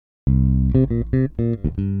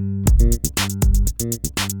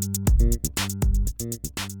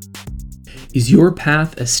Is your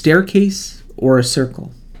path a staircase or a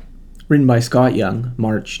circle? Written by Scott Young,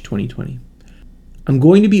 March 2020. I'm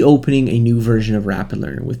going to be opening a new version of Rapid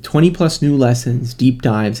Learner with 20 plus new lessons, deep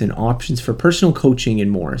dives, and options for personal coaching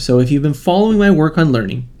and more. So if you've been following my work on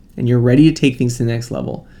learning and you're ready to take things to the next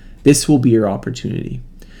level, this will be your opportunity.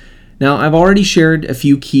 Now, I've already shared a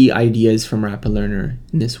few key ideas from Rapid Learner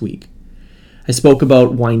in this week. I spoke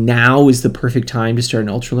about why now is the perfect time to start an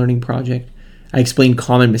ultra learning project. I explained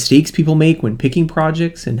common mistakes people make when picking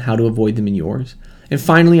projects and how to avoid them in yours. And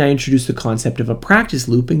finally, I introduced the concept of a practice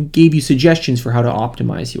loop and gave you suggestions for how to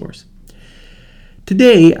optimize yours.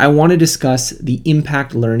 Today, I want to discuss the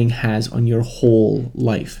impact learning has on your whole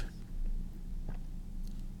life.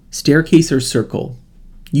 Staircase or circle?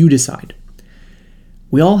 You decide.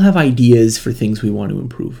 We all have ideas for things we want to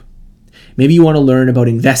improve. Maybe you want to learn about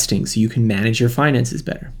investing so you can manage your finances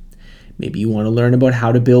better. Maybe you want to learn about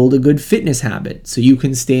how to build a good fitness habit so you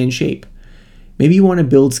can stay in shape. Maybe you want to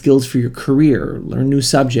build skills for your career, learn new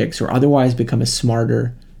subjects, or otherwise become a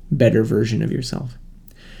smarter, better version of yourself.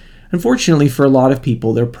 Unfortunately, for a lot of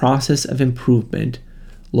people, their process of improvement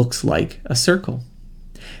looks like a circle.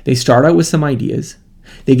 They start out with some ideas.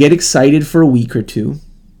 They get excited for a week or two.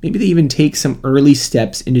 Maybe they even take some early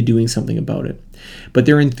steps into doing something about it. But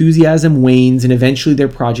their enthusiasm wanes and eventually their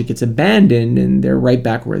project gets abandoned and they're right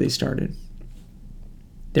back where they started.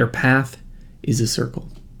 Their path is a circle.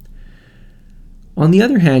 On the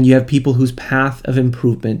other hand, you have people whose path of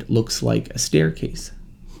improvement looks like a staircase.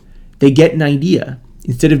 They get an idea.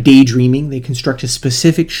 Instead of daydreaming, they construct a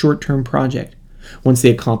specific short-term project. Once they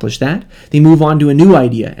accomplish that, they move on to a new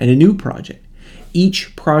idea and a new project.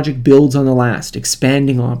 Each project builds on the last,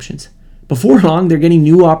 expanding options. Before long, they're getting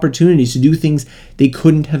new opportunities to do things they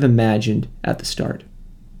couldn't have imagined at the start.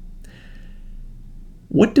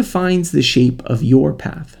 What defines the shape of your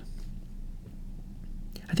path?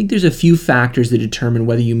 I think there's a few factors that determine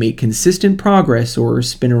whether you make consistent progress or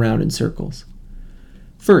spin around in circles.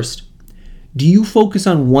 First, do you focus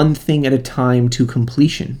on one thing at a time to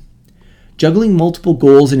completion? Juggling multiple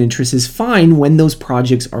goals and interests is fine when those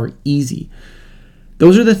projects are easy.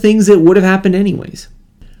 Those are the things that would have happened anyways.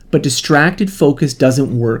 But distracted focus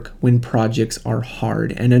doesn't work when projects are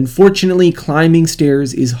hard. And unfortunately, climbing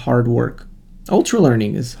stairs is hard work. Ultra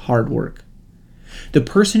learning is hard work. The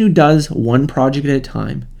person who does one project at a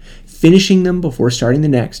time, finishing them before starting the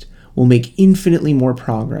next, will make infinitely more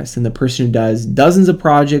progress than the person who does dozens of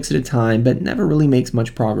projects at a time but never really makes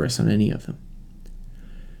much progress on any of them.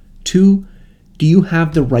 2, do you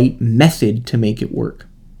have the right method to make it work?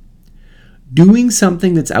 Doing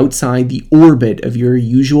something that's outside the orbit of your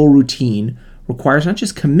usual routine requires not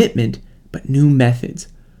just commitment, but new methods.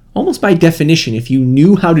 Almost by definition, if you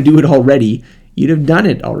knew how to do it already, you'd have done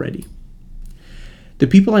it already. The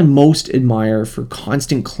people I most admire for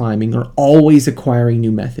constant climbing are always acquiring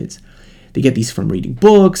new methods. They get these from reading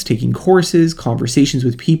books, taking courses, conversations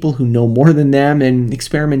with people who know more than them, and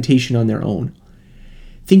experimentation on their own.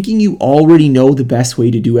 Thinking you already know the best way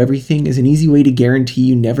to do everything is an easy way to guarantee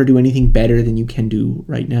you never do anything better than you can do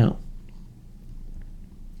right now.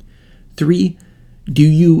 3, do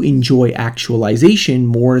you enjoy actualization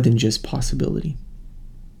more than just possibility?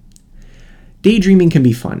 Daydreaming can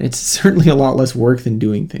be fun. It's certainly a lot less work than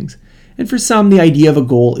doing things. And for some, the idea of a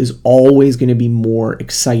goal is always going to be more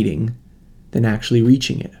exciting than actually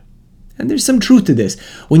reaching it. And there's some truth to this.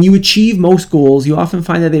 When you achieve most goals, you often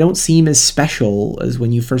find that they don't seem as special as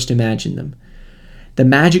when you first imagined them. The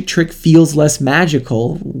magic trick feels less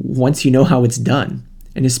magical once you know how it's done,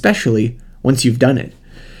 and especially once you've done it.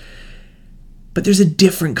 But there's a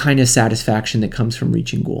different kind of satisfaction that comes from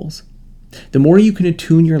reaching goals. The more you can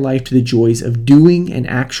attune your life to the joys of doing and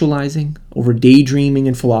actualizing over daydreaming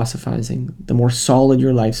and philosophizing, the more solid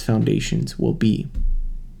your life's foundations will be.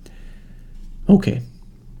 Okay.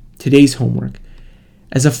 Today's homework.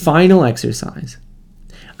 As a final exercise,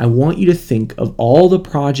 I want you to think of all the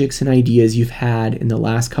projects and ideas you've had in the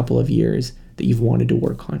last couple of years that you've wanted to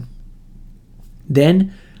work on.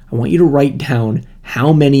 Then, I want you to write down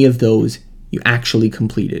how many of those you actually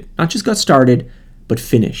completed. Not just got started, but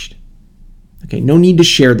finished. Okay, no need to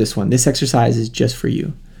share this one. This exercise is just for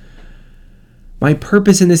you. My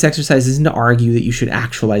purpose in this exercise isn't to argue that you should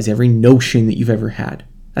actualize every notion that you've ever had.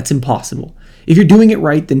 That's impossible. If you're doing it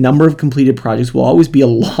right, the number of completed projects will always be a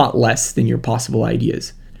lot less than your possible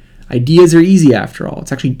ideas. Ideas are easy after all.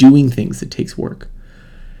 It's actually doing things that takes work.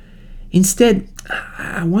 Instead,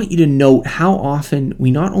 I want you to note how often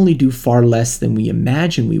we not only do far less than we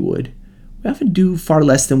imagine we would, we often do far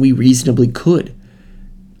less than we reasonably could.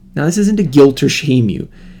 Now, this isn't to guilt or shame you,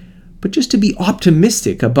 but just to be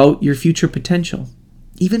optimistic about your future potential.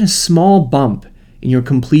 Even a small bump in your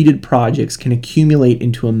completed projects can accumulate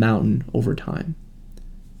into a mountain over time.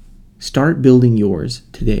 Start building yours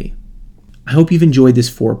today. I hope you've enjoyed this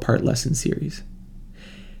 4-part lesson series.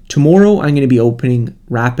 Tomorrow, I'm going to be opening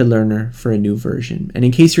Rapid Learner for a new version. And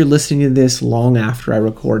in case you're listening to this long after I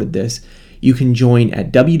recorded this, you can join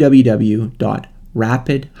at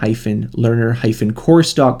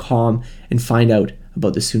www.rapid-learner-course.com and find out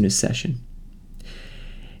about the soonest session.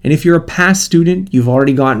 And if you're a past student, you've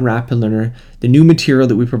already gotten Rapid Learner, the new material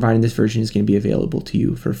that we provide in this version is going to be available to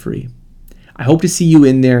you for free. I hope to see you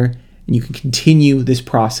in there and you can continue this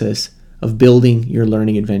process of building your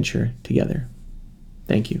learning adventure together.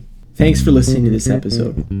 Thank you. Thanks for listening to this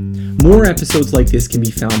episode. More episodes like this can be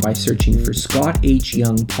found by searching for Scott H.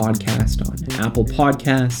 Young Podcast on Apple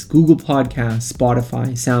Podcasts, Google Podcasts,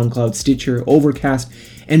 Spotify, SoundCloud, Stitcher, Overcast,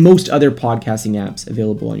 and most other podcasting apps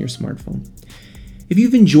available on your smartphone. If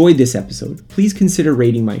you've enjoyed this episode, please consider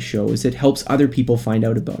rating my show as it helps other people find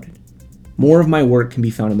out about it. More of my work can be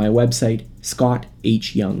found on my website,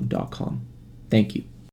 scotthyoung.com. Thank you.